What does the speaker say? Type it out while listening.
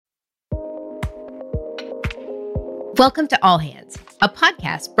Welcome to All Hands, a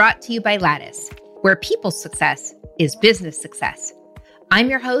podcast brought to you by Lattice, where people's success is business success. I'm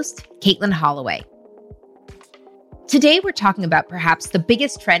your host, Caitlin Holloway. Today, we're talking about perhaps the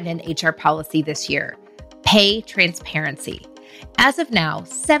biggest trend in HR policy this year, pay transparency. As of now,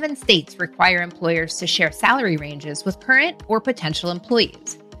 7 states require employers to share salary ranges with current or potential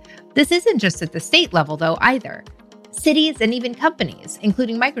employees. This isn't just at the state level, though, either. Cities and even companies,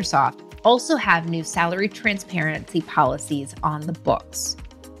 including Microsoft, also have new salary transparency policies on the books.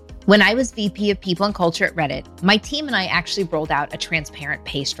 When I was VP of People and Culture at Reddit, my team and I actually rolled out a transparent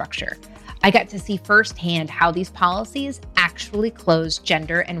pay structure. I got to see firsthand how these policies actually close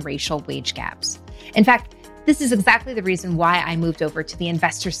gender and racial wage gaps. In fact, this is exactly the reason why I moved over to the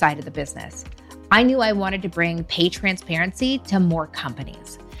investor side of the business. I knew I wanted to bring pay transparency to more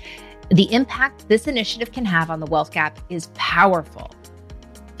companies. The impact this initiative can have on the wealth gap is powerful.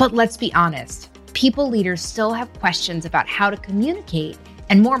 But let's be honest, people leaders still have questions about how to communicate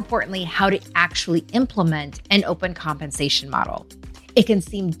and, more importantly, how to actually implement an open compensation model. It can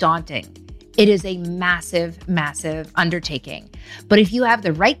seem daunting. It is a massive, massive undertaking. But if you have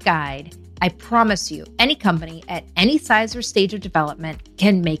the right guide, I promise you, any company at any size or stage of development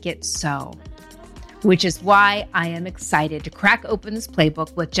can make it so. Which is why I am excited to crack open this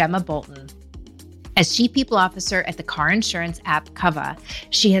playbook with Gemma Boulton. As Chief People Officer at the car insurance app Cuvva,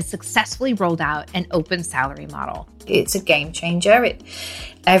 she has successfully rolled out an open salary model. It's a game changer.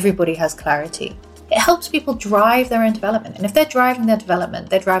 Everybody has clarity. It helps people drive their own development. And if they're driving their development,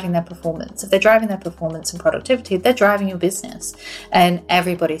 they're driving their performance. If they're driving their performance and productivity, they're driving your business. And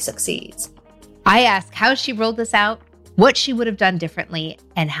everybody succeeds. I asked how she rolled this out, what she would have done differently,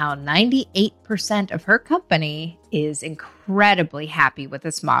 and how 98% of her company is incredibly happy with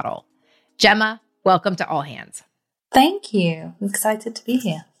this model. Gemma, welcome to All Hands. Thank you. I'm excited to be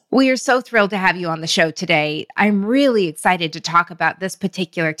here. We are so thrilled to have you on the show today. I'm really excited to talk about this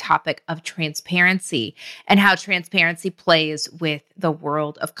particular topic of transparency and how transparency plays with the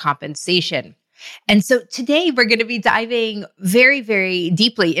world of compensation. And so today we're going to be diving very, very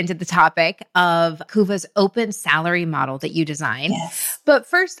deeply into the topic of Cuvva's open salary model that you designed. Yes. But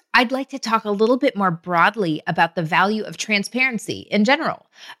first, I'd like to talk a little bit more broadly about the value of transparency in general.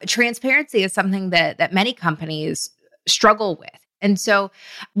 Transparency is something that many companies struggle with. And so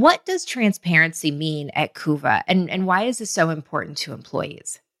what does transparency mean at Cuvva, and why is this so important to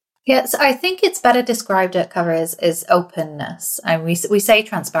employees? Yes, I think it's better described at Cuvva as openness. And we say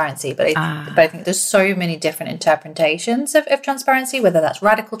transparency, but I think there's so many different interpretations of transparency, whether that's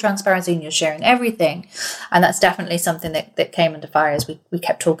radical transparency and you're sharing everything. And that's definitely something that came under fire as we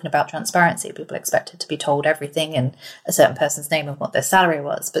kept talking about transparency. People expected to be told everything and a certain person's name and what their salary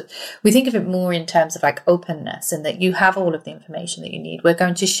was. But we think of it more in terms of like openness and that you have all of the information that you need. We're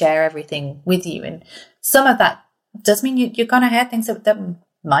going to share everything with you. And some of that does mean you're going to hear things that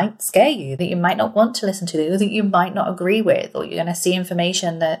might scare you, that you might not want to listen to, or that you might not agree with, or you're going to see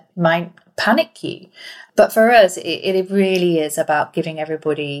information that might panic you. But for us, it really is about giving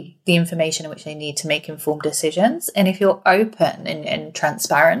everybody the information which they need to make informed decisions. And if you're open and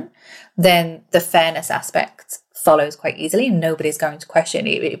transparent, then the fairness aspect follows quite easily and nobody's going to question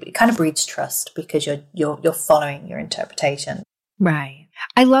it. It kind of breeds trust because you're following your interpretation. Right.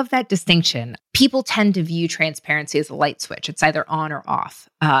 I love that distinction. People tend to view transparency as a light switch. It's either on or off,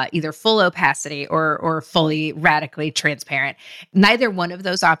 either full opacity or fully radically transparent. Neither one of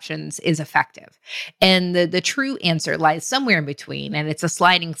those options is effective. And the true answer lies somewhere in between. And it's a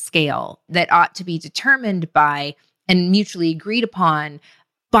sliding scale that ought to be determined by and mutually agreed upon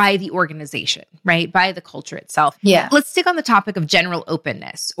by the organization, right? By the culture itself. Yeah. Let's stick on the topic of general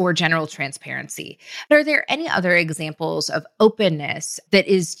openness or general transparency. Are there any other examples of openness that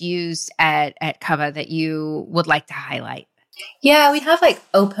is used at Cuvva that you would like to highlight? Yeah, we have like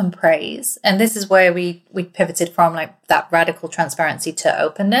open praise. And this is where we pivoted from like that radical transparency to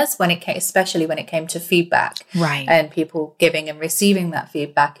openness especially when it came to feedback. Right. And people giving and receiving that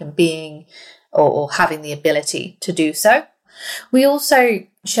feedback and being or having the ability to do so. We also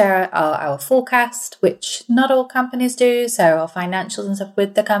share our forecast, which not all companies do. So our financials and stuff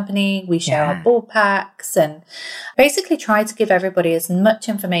with the company. We share our board packs and basically try to give everybody as much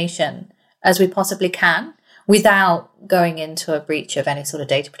information as we possibly can without going into a breach of any sort of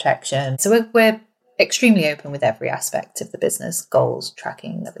data protection. So we're extremely open with every aspect of the business, goals,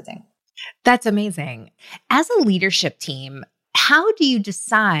 tracking, everything. That's amazing. As a leadership team, how do you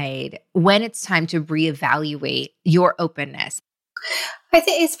decide when it's time to reevaluate your openness? I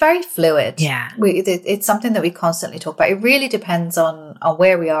think it's very fluid. Yeah. It's something that we constantly talk about. It really depends on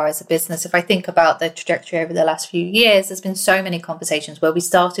where we are as a business. If I think about the trajectory over the last few years, there's been so many conversations where we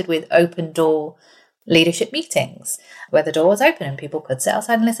started with open door leadership meetings where the door was open and people could sit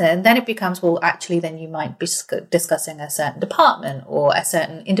outside and listen. And then it becomes, well, actually, then you might be discussing a certain department, or a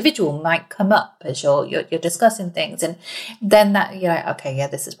certain individual might come up as you're discussing things. And then that you're like, okay, yeah,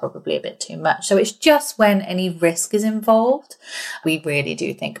 this is probably a bit too much. So it's just when any risk is involved, we really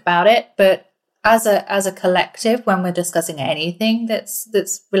do think about it. But as a collective, when we're discussing anything that's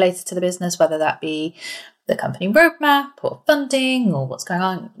related to the business, whether that be the company roadmap or funding or what's going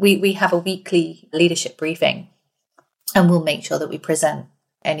on, we have a weekly leadership briefing, and we'll make sure that we present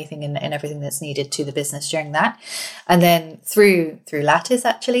anything and everything that's needed to the business during that. And then through Lattice,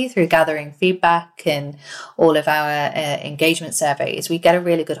 actually, through gathering feedback and all of our engagement surveys, we get a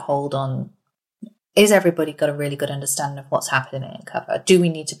really good hold on, is everybody got a really good understanding of what's happening in Cuvva? Do we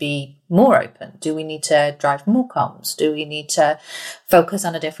need to be more open? Do we need to drive more comms? Do we need to focus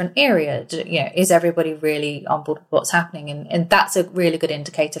on a different area? Is everybody really on board with what's happening? And that's a really good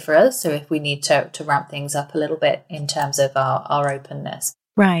indicator for us. So if we need to ramp things up a little bit in terms of our openness.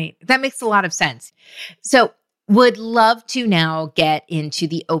 Right. That makes a lot of sense. So would love to now get into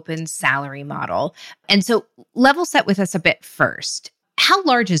the open salary model. And so level set with us a bit first. How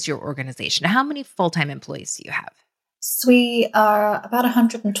large is your organization? How many full-time employees do you have? So we are about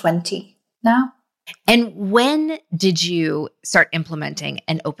 120 now. And when did you start implementing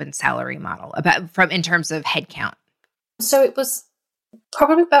an open salary model in terms of headcount? So it was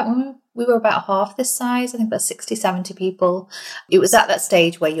probably about when we were about half this size, I think about 60, 70 people. It was at that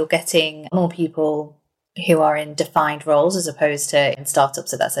stage where you're getting more people who are in defined roles, as opposed to in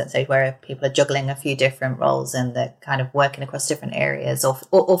startups at that certain stage where people are juggling a few different roles and they're kind of working across different areas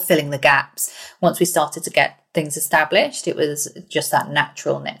or filling the gaps. Once we started to get things established, it was just that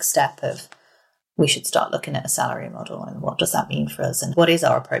natural next step of, we should start looking at a salary model, and what does that mean for us, and what is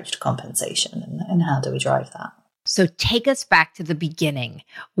our approach to compensation, and how do we drive that? So take us back to the beginning.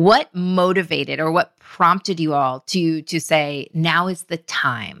 What motivated or what prompted you all to say, now is the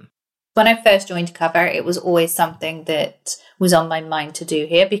time? When I first joined Cuvva, it was always something that was on my mind to do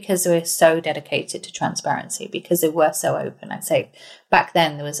here, because they were so dedicated to transparency, because they were so open. I'd say back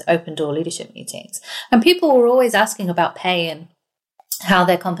then there was open door leadership meetings, and people were always asking about pay and how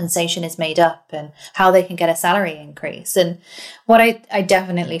their compensation is made up and how they can get a salary increase. And what I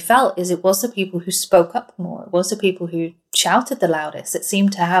definitely felt is it was the people who spoke up more. It was the people who shouted the loudest that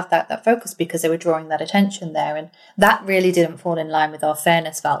seemed to have that focus, because they were drawing that attention there. And that really didn't fall in line with our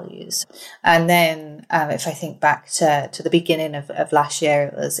fairness values. And then if I think back to the beginning of last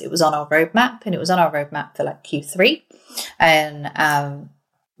year, it was on our roadmap, and it was on our roadmap for like Q3. And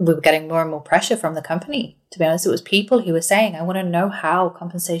we were getting more and more pressure from the company. To be honest, it was people who were saying, I want to know how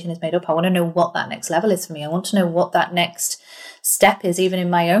compensation is made up. I want to know what that next level is for me. I want to know what that next step is, even in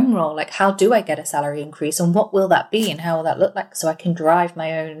my own role. Like, how do I get a salary increase, and what will that be, and how will that look like, so I can drive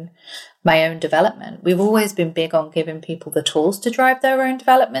my own development. We've always been big on giving people the tools to drive their own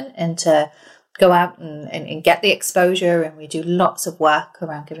development and to go out and get the exposure. And we do lots of work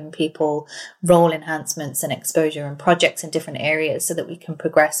around giving people role enhancements and exposure and projects in different areas, so that we can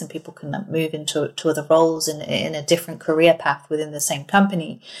progress and people can move into other roles in a different career path within the same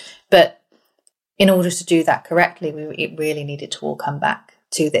company. But in order to do that correctly, it really needed to all come back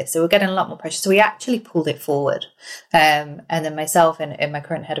to this. So we're getting a lot more pressure. So we actually pulled it forward. And then myself and my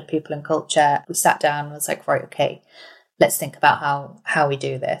current head of people and culture, we sat down and was like, right, okay, let's think about how we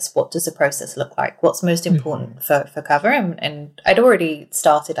do this. What does the process look like? What's most important for Cuvva? And I'd already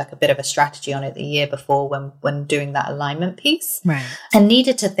started like a bit of a strategy on it the year before when doing that alignment piece. Right. And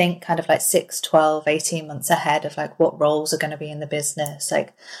needed to think kind of like 6, 12, 18 months ahead of like what roles are going to be in the business,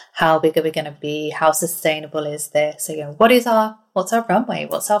 like how big are we going to be? How sustainable is this? So, what's our runway?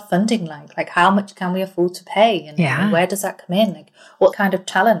 What's our funding like? Like, how much can we afford to pay? And where does that come in? Like, what kind of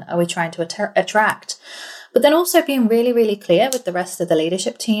talent are we trying to attract? But then also being really, really clear with the rest of the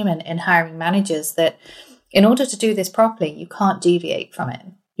leadership team and hiring managers that in order to do this properly, you can't deviate from it.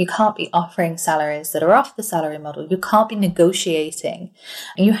 You can't be offering salaries that are off the salary model. You can't be negotiating.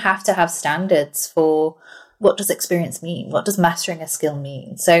 And you have to have standards for what does experience mean? What does mastering a skill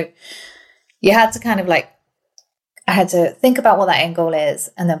mean? So you had to kind of I had to think about what that end goal is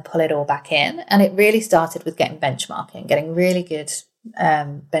and then pull it all back in. And it really started with getting benchmarking, getting really good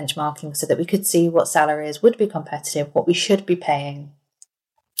benchmarking so that we could see what salaries would be competitive, what we should be paying.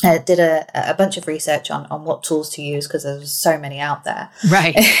 Did a bunch of research on what tools to use, because there's so many out there.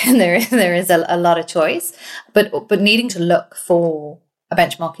 Right. And there is a lot of choice, but needing to look for a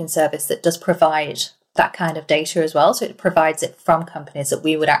benchmarking service that does provide that kind of data as well. So it provides it from companies that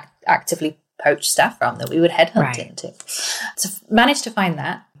we would actively poach staff from, that we would headhunt into. So managed to find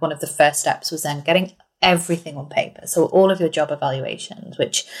that. One of the first steps was then getting everything on paper. So all of your job evaluations,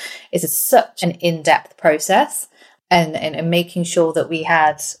 which is such an in-depth process, and making sure that we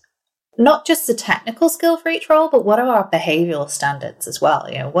had not just the technical skill for each role, but what are our behavioral standards as well?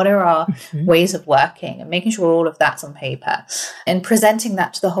 What are our ways of working, and making sure all of that's on paper and presenting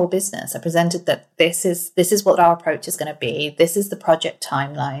that to the whole business. I presented that this is what our approach is going to be. This is the project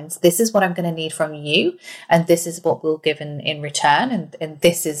timelines. This is what I'm going to need from you. And this is what we'll give in return. And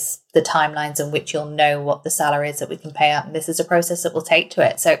this is the timelines in which you'll know what the salary is that we can pay out. And this is a process that we'll take to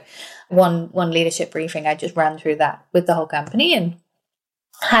it. So one leadership briefing, I just ran through that with the whole company and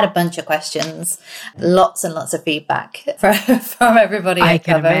had a bunch of questions, lots and lots of feedback from everybody. I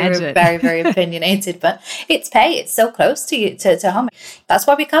can imagine. We were very, very opinionated, but it's pay. It's so close to you, to home. That's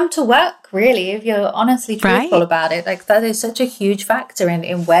why we come to work, really, if you're honestly truthful about it. Like, that is such a huge factor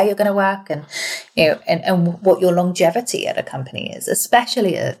in where you're going to work, and and what your longevity at a company is,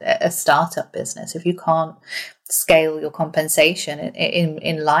 especially a startup business. If you can't scale your compensation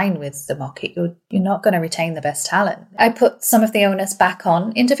in line with the market, you're not going to retain the best talent. I put some of the onus back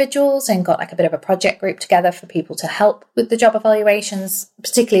on individuals and got like a bit of a project group together for people to help with the job evaluations,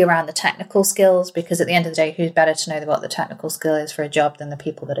 particularly around the technical skills, because at the end of the day, who's better to know what the technical skill is for a job than the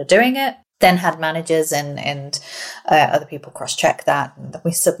people that are doing it? Then had managers and other people cross-check that, and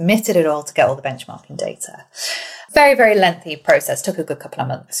we submitted it all to get all the benchmarking data. Very, very lengthy process. Took a good couple of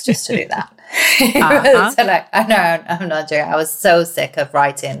months just to do that. So I know, I'm not joking. I was so sick of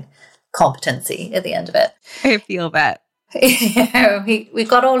writing competency at the end of it. I feel that. We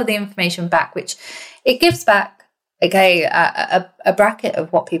got all of the information back, which it gives back, a bracket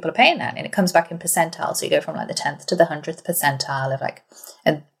of what people are paying at, and it comes back in percentile. So you go from like the 10th to the 100th percentile of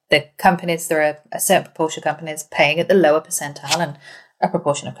and the companies, there are a certain proportion of companies paying at the lower percentile and a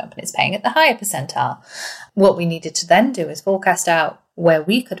proportion of companies paying at the higher percentile. What we needed to then do is forecast out where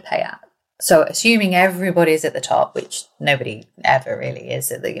we could pay at. So assuming everybody's at the top, which nobody ever really is,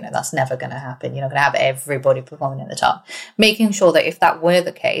 that's never going to happen. You're not going to have everybody performing at the top. Making sure that if that were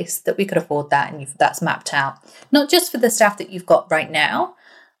the case, that we could afford that, and that's mapped out, not just for the staff that you've got right now,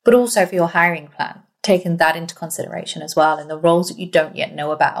 but also for your hiring plan. Taking that into consideration as well, and the roles that you don't yet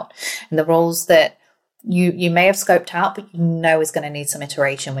know about, and the roles that you may have scoped out, but is going to need some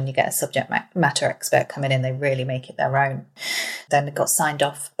iteration when you get a subject matter expert coming in. They really make it their own. Then it got signed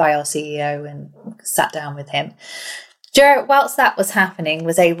off by our CEO and sat down with him. Joe, whilst that was happening,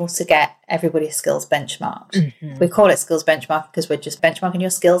 was able to get everybody's skills benchmarked. Mm-hmm. We call it skills benchmark because we're just benchmarking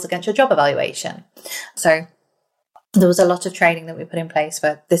your skills against your job evaluation. So there was a lot of training that we put in place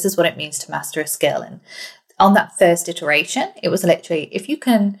for this is what it means to master a skill. And on that first iteration, it was literally, if you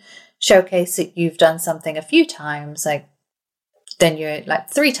can showcase that you've done something a few times, then you're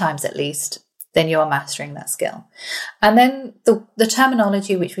 3 times at least, then you're mastering that skill. And then the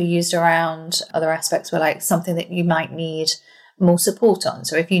terminology which we used around other aspects were something that you might need more support on.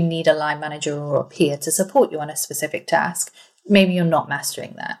 So if you need a line manager or a peer to support you on a specific task, maybe you're not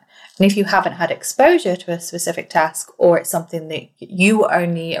mastering that. And if you haven't had exposure to a specific task, or it's something that you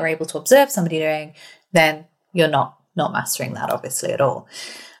only are able to observe somebody doing, then you're not mastering that obviously at all.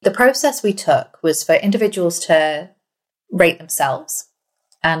 The process we took was for individuals to rate themselves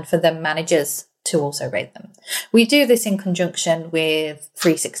and for the managers to also rate them. We do this in conjunction with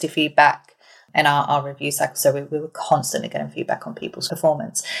 360 feedback and our review cycle. So we were constantly getting feedback on people's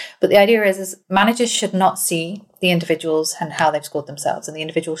performance. But the idea is managers should not see the individuals and how they've scored themselves, and the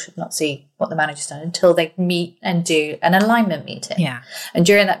individuals should not see what the manager's done until they meet and do an alignment meeting. Yeah. And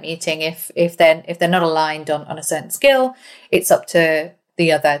during that meeting, if they're not aligned on a certain skill, it's up to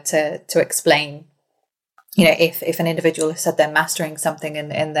the other to explain. If an individual has said they're mastering something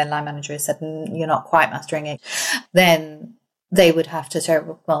and their line manager has said you're not quite mastering it, then they would have to say,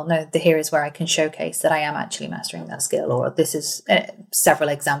 well, no, here is where I can showcase that I am actually mastering that skill, or this is several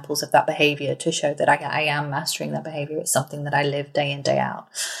examples of that behavior to show that I am mastering that behavior. It's something that I live day in, day out.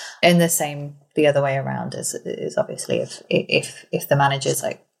 And the same, the other way around is obviously if the manager's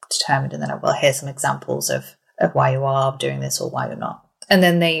determined and then, well, here's some examples of why you are doing this or why you're not. And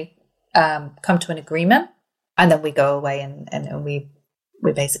then they come to an agreement, and then we go away and we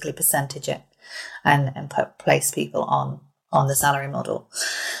basically percentage it and place people on the salary model.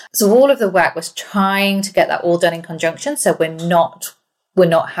 So all of the work was trying to get that all done in conjunction. So we're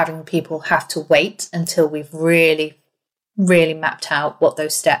not having people have to wait until we've really, really mapped out what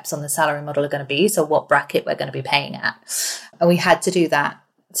those steps on the salary model are going to be. So what bracket we're going to be paying at. And we had to do that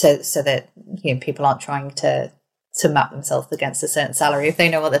so that people aren't trying to map themselves against a certain salary. If they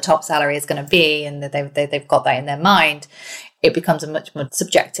know what the top salary is going to be and that they've got that in their mind, it becomes a much more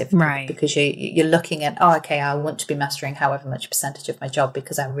subjective, right? Because you're looking at, oh, okay, I want to be mastering however much percentage of my job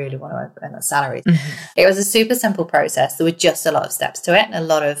because I really want to earn that salary. It was a super simple process. There were just a lot of steps to it and a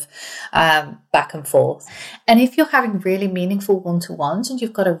lot of back and forth. And if you're having really meaningful one-to-ones and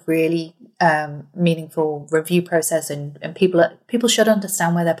you've got a really meaningful review process and people should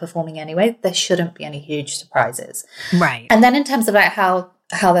understand where they're performing anyway, there shouldn't be any huge surprises. Right. And then in terms of like how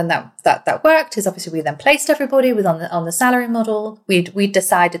then that worked is obviously we then placed everybody on the salary model. We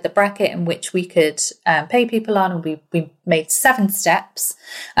decided the bracket in which we could pay people on, and we made 7 steps.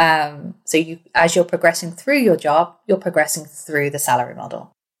 So as you're progressing through your job, you're progressing through the salary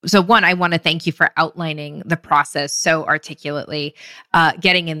model. So one, I want to thank you for outlining the process so articulately,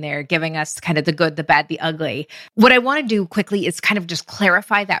 getting in there, giving us kind of the good, the bad, the ugly. What I want to do quickly is kind of just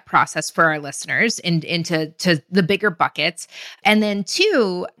clarify that process for our listeners into the bigger buckets. And then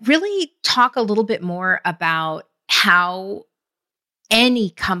 2, really talk a little bit more about how any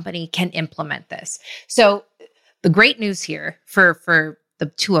company can implement this. So the great news here for the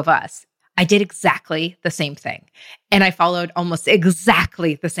 2 of us, I did exactly the same thing. And I followed almost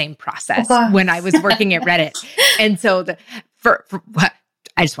exactly the same process when I was working at Reddit. And so for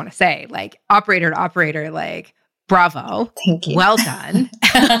I just want to say, like, operator to operator, like, bravo. Thank you. Well done.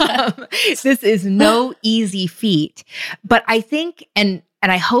 This is no easy feat. But I think, and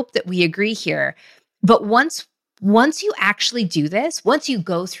I hope that we agree here, but once you actually do this, once you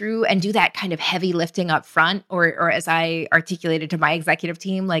go through and do that kind of heavy lifting up front, or as I articulated to my executive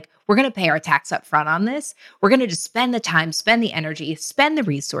team, like, we're going to pay our tax up front on this. We're going to just spend the time, spend the energy, spend the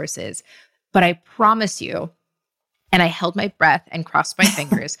resources. But I promise you, and I held my breath and crossed my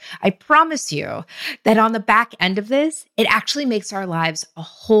fingers, I promise you that on the back end of this, it actually makes our lives a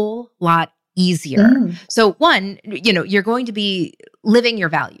whole lot easier. So one, you're going to be living your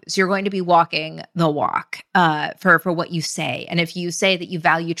values. You're going to be walking the walk for what you say. And if you say that you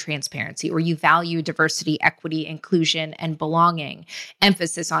value transparency, or you value diversity, equity, inclusion, and belonging,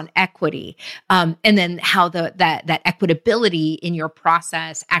 emphasis on equity, and then how that equitability in your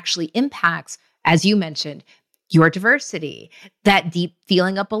process actually impacts, as you mentioned, your diversity, that deep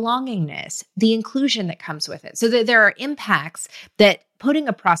feeling of belongingness, the inclusion that comes with it. So there are impacts that putting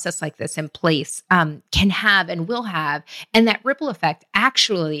a process like this in place can have and will have. And that ripple effect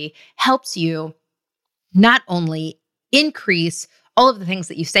actually helps you not only increase all of the things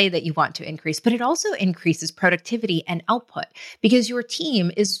that you say that you want to increase, but it also increases productivity and output, because your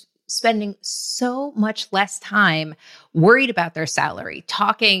team is spending so much less time worried about their salary,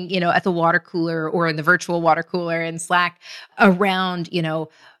 talking, at the water cooler or in the virtual water cooler in Slack around,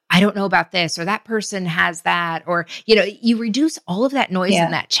 I don't know about this, or that person has that, or, you reduce all of that noise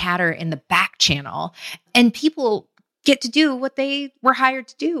and that chatter in the back channel, and people get to do what they were hired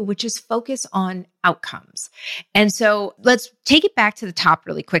to do, which is focus on outcomes. And so let's take it back to the top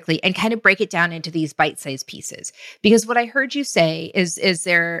really quickly and kind of break it down into these bite-sized pieces. Because what I heard you say is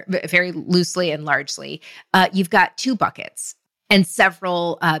there, very loosely and largely, you've got 2 buckets and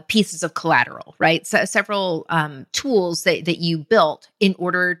several pieces of collateral, right? So several tools that you built in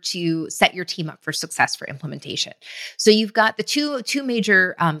order to set your team up for success for implementation. So you've got the two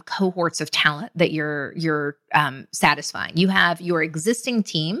major cohorts of talent that you're satisfying. You have your existing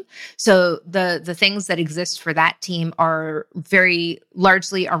team. So the things that exist for that team are very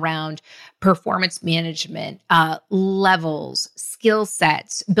largely around performance management, levels, skill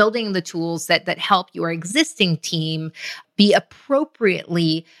sets, building the tools that help your existing team be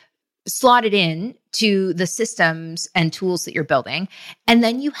appropriately slotted in to the systems and tools that you're building. And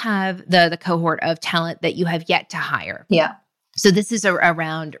then you have the cohort of talent that you have yet to hire. Yeah. So this is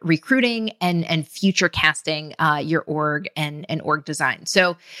around recruiting and future casting your org and org design.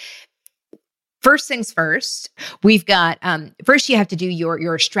 So first things first, we've got, first you have to do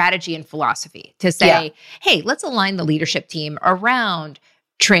your strategy and philosophy to say, hey, let's align the leadership team around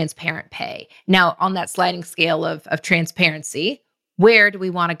transparent pay. Now, on that sliding scale of transparency, where do we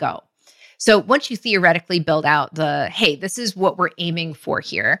want to go? So once you theoretically build out hey, this is what we're aiming for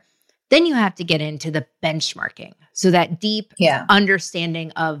here, then you have to get into the benchmarking. So that deep understanding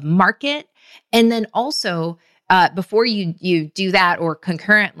of market. And then also, before you do that, or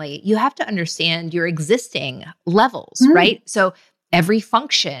concurrently, you have to understand your existing levels, right? So every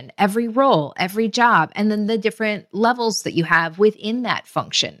function, every role, every job, and then the different levels that you have within that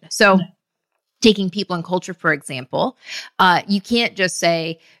function. So taking people and culture, for example, you can't just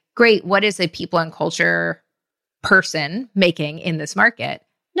say, great, what is a people and culture person making in this market?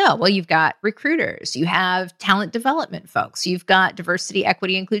 No, well, you've got recruiters, you have talent development folks, you've got diversity,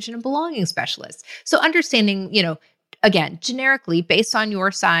 equity, inclusion, and belonging specialists. So understanding, again, generically based on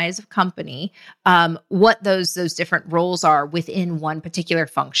your size of company, what those different roles are within one particular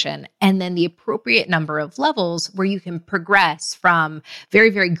function, and then the appropriate number of levels where you can progress from very,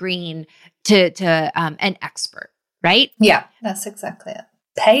 very green to an expert, right? Yeah, that's exactly it.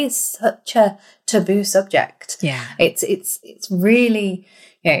 Pay is such a taboo subject. Yeah. It's really,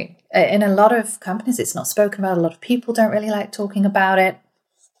 in a lot of companies, it's not spoken about. A lot of people don't really like talking about it.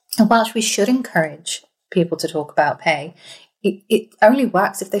 And whilst we should encourage people to talk about pay, it only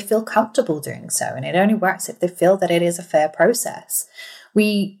works if they feel comfortable doing so. And it only works if they feel that it is a fair process.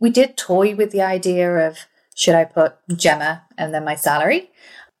 We did toy with the idea of, should I put Gemma and then my salary?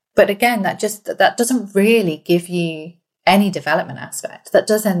 But again, that doesn't really give you any development aspect. That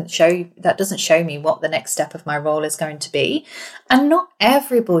doesn't show me what the next step of my role is going to be. And not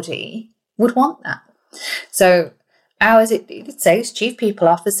everybody would want that. So ours, it says Chief People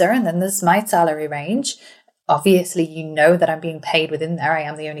Officer, and then there's my salary range. Obviously, you know that I'm being paid within there. I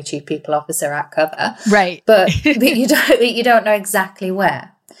am the only Chief People Officer at Cuvva. Right. But you don't know exactly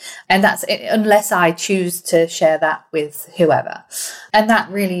where. And that's it, unless I choose to share that with whoever. And that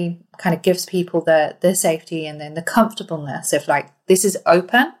really kind of gives people the safety and then the comfortableness of like, this is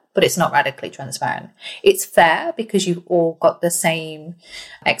open, but it's not radically transparent. It's fair because you've all got the same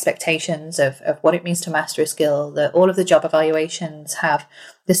expectations of what it means to master a skill, that all of the job evaluations have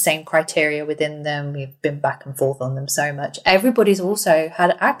the same criteria within them. We've been back and forth on them so much. Everybody's also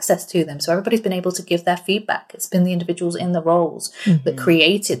had access to them. So everybody's been able to give their feedback. It's been the individuals in the roles that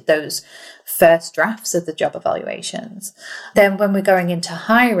created those first drafts of the job evaluations. Then when we're going into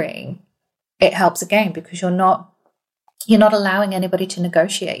hiring, it helps again because you're not allowing anybody to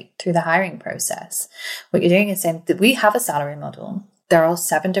negotiate through the hiring process. What you're doing is saying that we have a salary model. There are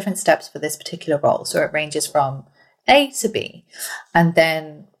 7 different steps for this particular role. So it ranges from A to B. And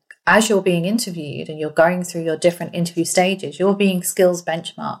then as you're being interviewed and you're going through your different interview stages, you're being skills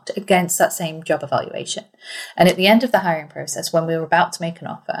benchmarked against that same job evaluation. And at the end of the hiring process, when we're about to make an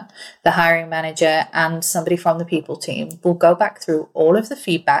offer, the hiring manager and somebody from the people team will go back through all of the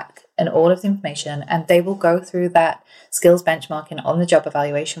feedback and all of the information, and they will go through that skills benchmarking on the job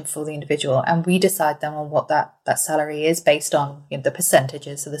evaluation for the individual, and we decide then on what that salary is based on the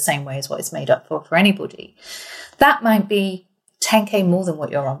percentages are the same way as what it's made up for anybody. That might be 10K more than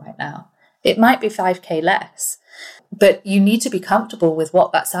what you're on right now. It might be 5K less, but you need to be comfortable with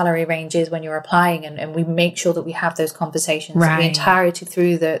what that salary range is when you're applying, and we make sure that we have those conversations the entirety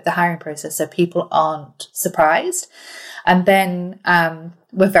through the hiring process so people aren't surprised. And then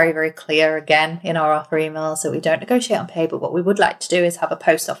we're very, very clear again in our offer emails that we don't negotiate on pay, but what we would like to do is have a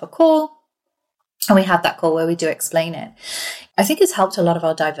post-offer call. And we have that call where we do explain it. I think it's helped a lot of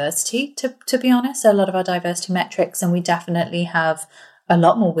our diversity, to be honest, a lot of our diversity metrics. And we definitely have a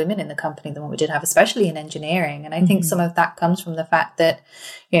lot more women in the company than what we did have, especially in engineering. And I think some of that comes from the fact that,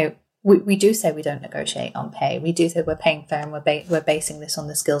 we do say we don't negotiate on pay. We do say we're paying fair and we're basing this on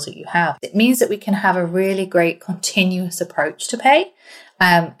the skills that you have. It means that we can have a really great continuous approach to pay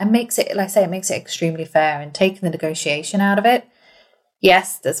and makes it, like I say, it makes it extremely fair, and taking the negotiation out of it.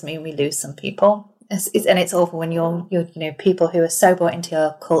 Yes, does mean we lose some people. And it's awful when you're people who are so bought into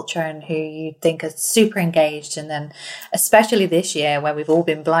your culture and who you think are super engaged, and then especially this year where we've all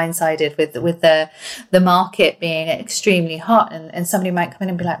been blindsided with the market being extremely hot, and somebody might come in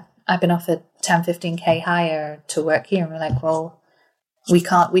and be like, I've been offered 10-15K higher to work here, and we're like, well, we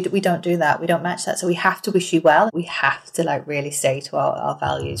can't, we don't do that, we don't match that, so we have to wish you well. We have to really stay to our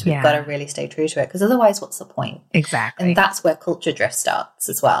values. We've got to really stay true to it, because otherwise what's the point? Exactly. And that's where culture drift starts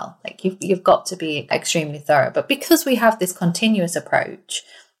as well. Like you've got to be extremely thorough. But because we have this continuous approach,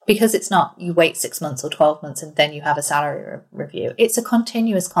 because it's not you wait 6 months or 12 months and then you have a salary review, it's a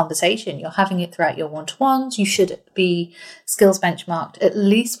continuous conversation. You're having it throughout your one-to-ones. You should be skills benchmarked at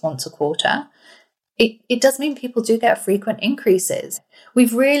least once a quarter. It does mean people do get frequent increases.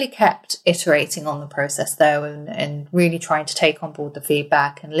 We've really kept iterating on the process, though, and really trying to take on board the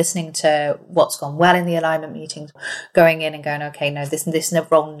feedback and listening to what's gone well in the alignment meetings, going in and going, okay, no, this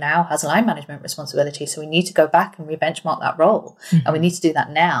role now has line management responsibility, so we need to go back and re-benchmark that role. And we need to do that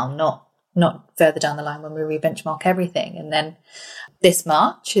now, not further down the line when we re-benchmark everything. And then this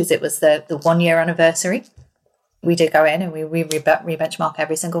March, as it was the 1-year anniversary, we did go in and we re-benchmark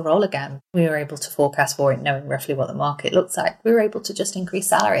every single role again. We were able to forecast for it, knowing roughly what the market looks like. We were able to just increase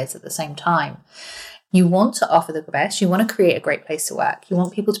salaries at the same time. You want to offer the best. You want to create a great place to work. You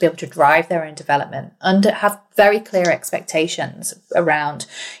want people to be able to drive their own development and have very clear expectations around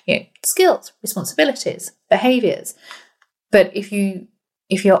skills, responsibilities, behaviors. But if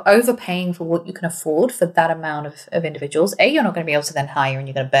you're overpaying for what you can afford for that amount of individuals, you're not going to be able to then hire, and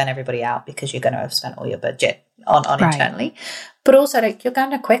you're going to burn everybody out because you're going to have spent all your budget on internally. But also, like, you're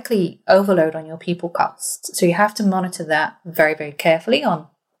going to quickly overload on your people costs. So you have to monitor that very, very carefully on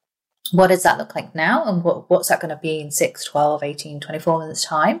what does that look like now, and what's that going to be in 6, 12, 18, 24 months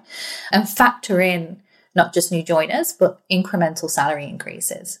time, and factor in not just new joiners, but incremental salary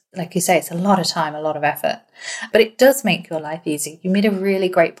increases. Like you say, it's a lot of time, a lot of effort, but it does make your life easy. You made a really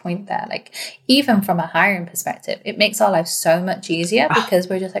great point there. Like, even from a hiring perspective, it makes our life so much easier, because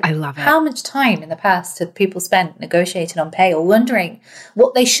we're just like, I love it. How much time in the past have people spent negotiating on pay, or wondering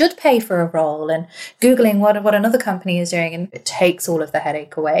what they should pay for a role, and Googling what another company is doing, and it takes all of the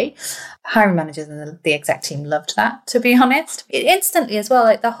headache away. Hiring managers and the exec team loved that, to be honest. It instantly as well,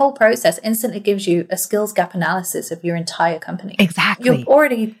 like the whole process instantly gives you a skills gap analysis of your entire company. Exactly. You're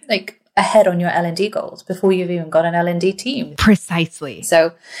already like ahead on your L&D goals before you've even got an L&D team. Precisely.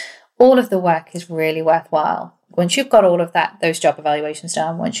 So all of the work is really worthwhile. Once you've got all of that, those job evaluations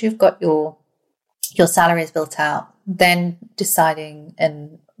done, once you've got your salaries built out, then deciding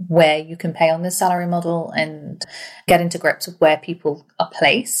and where you can pay on this salary model and getting to grips with where people are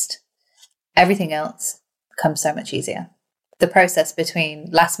placed, everything else becomes so much easier. The process between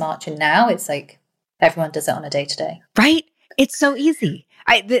last March and now, it's like everyone does it on a day-to-day. Right? It's so easy.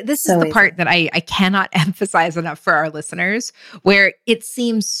 This is the part that I cannot emphasize enough for our listeners, where it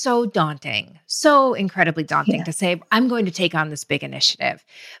seems so daunting, so incredibly daunting to say, I'm going to take on this big initiative.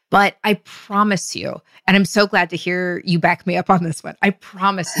 But I promise you, and I'm so glad to hear you back me up on this one, I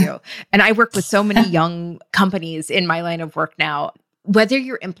promise you, and I work with so many young companies in my line of work now, whether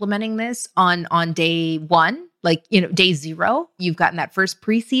you're implementing this on day one, like, day zero, you've gotten that first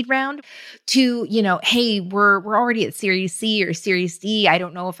pre-seed round, to, hey, we're already at Series C or Series D. I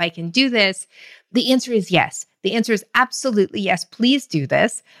don't know if I can do this. The answer is yes. The answer is absolutely yes. Please do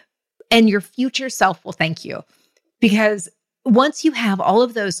this. And your future self will thank you. Because once you have all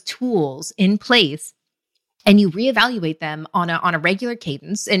of those tools in place, and you reevaluate them on a regular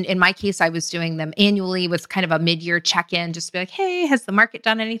cadence. And in my case, I was doing them annually with kind of a mid-year check-in, just to be like, hey, has the market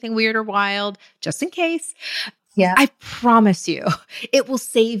done anything weird or wild? Just in case. Yeah. I promise you, it will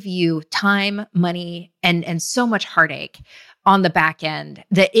save you time, money, and so much heartache on the back end,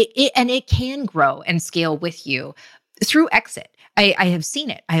 that it can grow and scale with you through exit. I have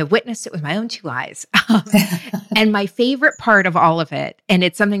seen it. I have witnessed it with my own two eyes. And my favorite part of all of it, and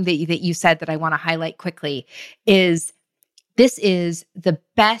it's something that you said that I want to highlight quickly, is this is the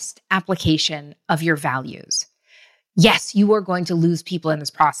best application of your values. Yes, you are going to lose people in this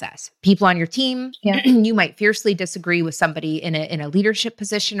process. People on your team, you might fiercely disagree with somebody in a leadership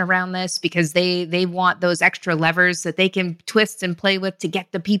position around this, because they want those extra levers that they can twist and play with to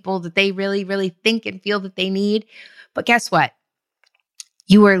get the people that they really, really think and feel that they need. But guess what?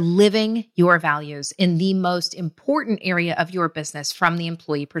 You are living your values in the most important area of your business from the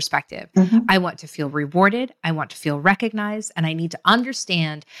employee perspective. Mm-hmm. I want to feel rewarded. I want to feel recognized. And I need to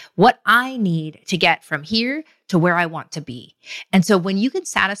understand what I need to get from here to where I want to be. And so when you can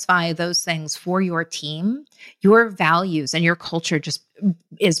satisfy those things for your team, your values and your culture just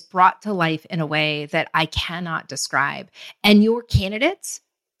is brought to life in a way that I cannot describe. And your candidates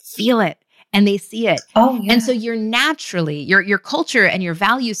feel it. And they see it. Oh, yeah. And so you're naturally, your culture and your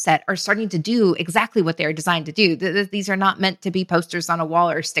value set are starting to do exactly what they're designed to do. These are not meant to be posters on a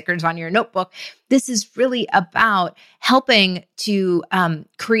wall or stickers on your notebook. This is really about helping to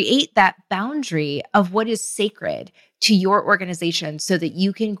create that boundary of what is sacred to your organization, so that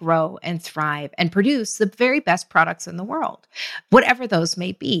you can grow and thrive and produce the very best products in the world, whatever those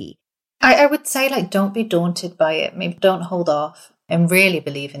may be. I would say, like, don't be daunted by it. Maybe don't hold off. And really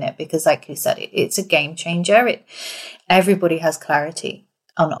believe in it, because like you said, it's a game changer. Everybody has clarity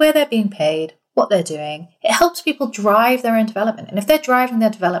on where they're being paid, what they're doing. It helps people drive their own development. And if they're driving their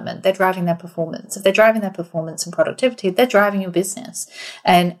development, they're driving their performance. If they're driving their performance and productivity, they're driving your business,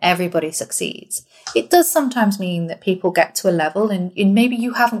 and everybody succeeds. It does sometimes mean that people get to a level and maybe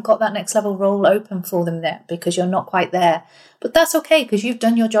you haven't got that next level role open for them yet because you're not quite there. But that's okay, because you've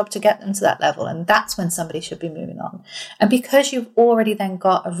done your job to get them to that level. And that's when somebody should be moving on. And because you've already then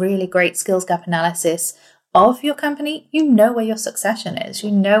got a really great skills gap analysis of your company, you know where your succession is.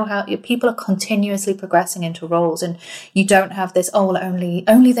 You know how your people are continuously progressing into roles, and you don't have this, oh, well,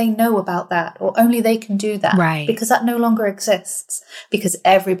 only they know about that, or only they can do that. Right. Because that no longer exists, because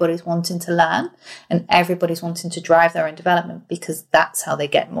everybody's wanting to learn and everybody's wanting to drive their own development, because that's how they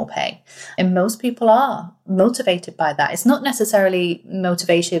get more pay. And most people are motivated by that. It's not necessarily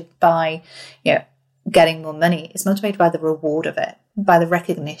motivated by, getting more money. It's motivated by the reward of it, by the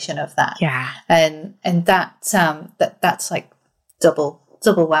recognition of that. Yeah. And that's like double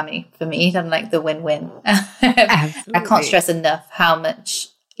whammy for me. And like the win-win. I can't stress enough how much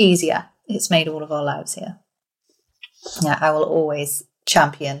easier it's made all of our lives here. Yeah, I will always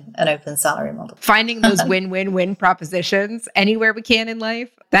champion an open salary model. Finding those win-win-win propositions anywhere we can in life.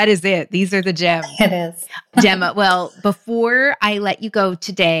 That is it. These are the gems. It is. Gemma, well, before I let you go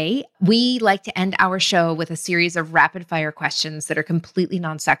today, we like to end our show with a series of rapid fire questions that are completely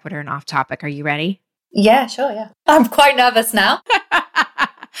non sequitur and off topic. Are you ready? Yeah, sure. Yeah. I'm quite nervous now.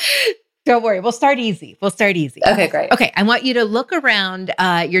 Don't worry. We'll start easy. Okay, great. Okay. I want you to look around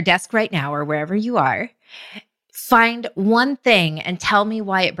your desk right now or wherever you are. Find one thing and tell me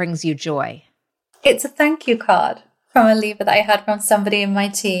why it brings you joy. It's a thank you card from a leaver that I had from somebody in my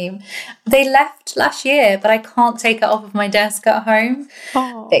team. They left last year, but I can't take it off of my desk at home.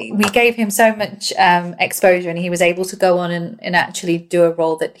 Oh. We gave him so much exposure, and he was able to go on and actually do a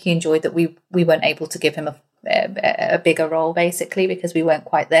role that he enjoyed that we weren't able to give him a bigger role, basically, because we weren't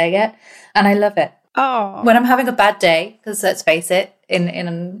quite there yet. And I love it. Oh. When I'm having a bad day, because let's face it,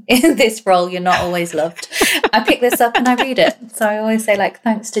 in this role, you're not always loved. I pick this up and I read it. So I always say, like,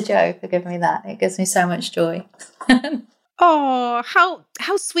 thanks to Joe for giving me that. It gives me so much joy. Oh,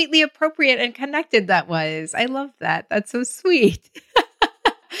 how sweetly appropriate and connected that was. I love that. That's so sweet.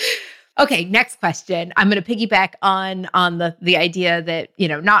 Okay, next question. I'm going to piggyback on the idea that,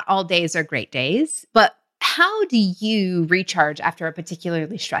 not all days are great days, but how do you recharge after a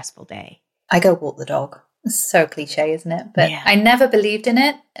particularly stressful day? I go walk the dog. It's so cliche, isn't it? But yeah. I never believed in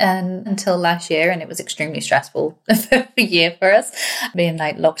it until last year, and it was extremely stressful for a year for us, being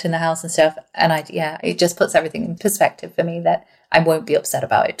like locked in the house and stuff. And it just puts everything in perspective for me that I won't be upset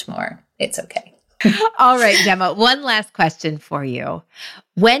about it tomorrow. It's okay. All right, Gemma, one last question for you.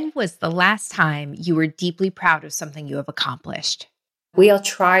 When was the last time you were deeply proud of something you have accomplished? We are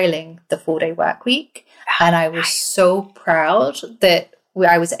trialing the 4-day work week, and I was so proud that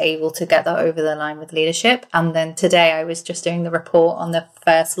I was able to get that over the line with leadership. And then today I was just doing the report on the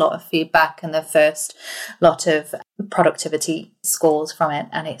first lot of feedback and the first lot of productivity scores from it.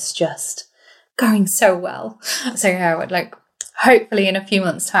 And it's just going so well. So yeah, I would hopefully in a few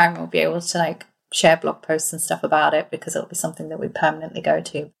months' time, we'll be able to share blog posts and stuff about it, because it'll be something that we permanently go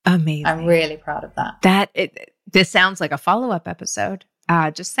to. Amazing. I'm really proud of that. This sounds like a follow-up episode.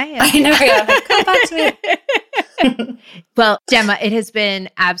 Just saying. I know. Yeah, come back to me. Well, Gemma, it has been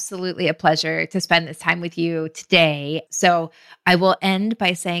absolutely a pleasure to spend this time with you today. So I will end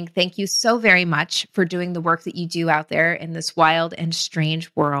by saying thank you so very much for doing the work that you do out there in this wild and strange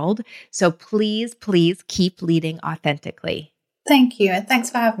world. So please, please keep leading authentically. Thank you. And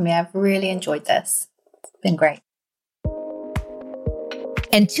thanks for having me. I've really enjoyed this. It's been great.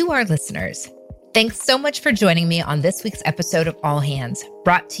 And to our listeners, thanks so much for joining me on this week's episode of All Hands,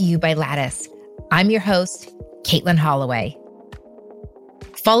 brought to you by Lattice. I'm your host, Caitlin Holloway.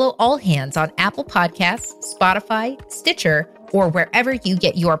 Follow All Hands on Apple Podcasts, Spotify, Stitcher, or wherever you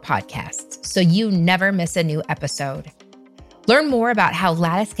get your podcasts so you never miss a new episode. Learn more about how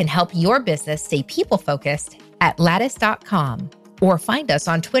Lattice can help your business stay people-focused at lattice.com or find us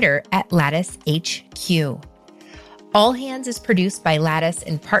on Twitter at LatticeHQ. All Hands is produced by Lattice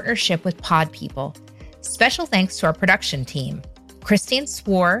in partnership with Pod People. Special thanks to our production team, Christine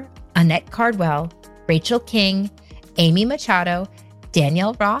Swore, Annette Cardwell, Rachel King, Amy Machado,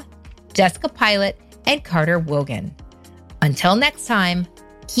 Danielle Roth, Jessica Pilot, and Carter Wogan. Until next time,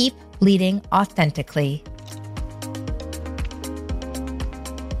 keep leading authentically.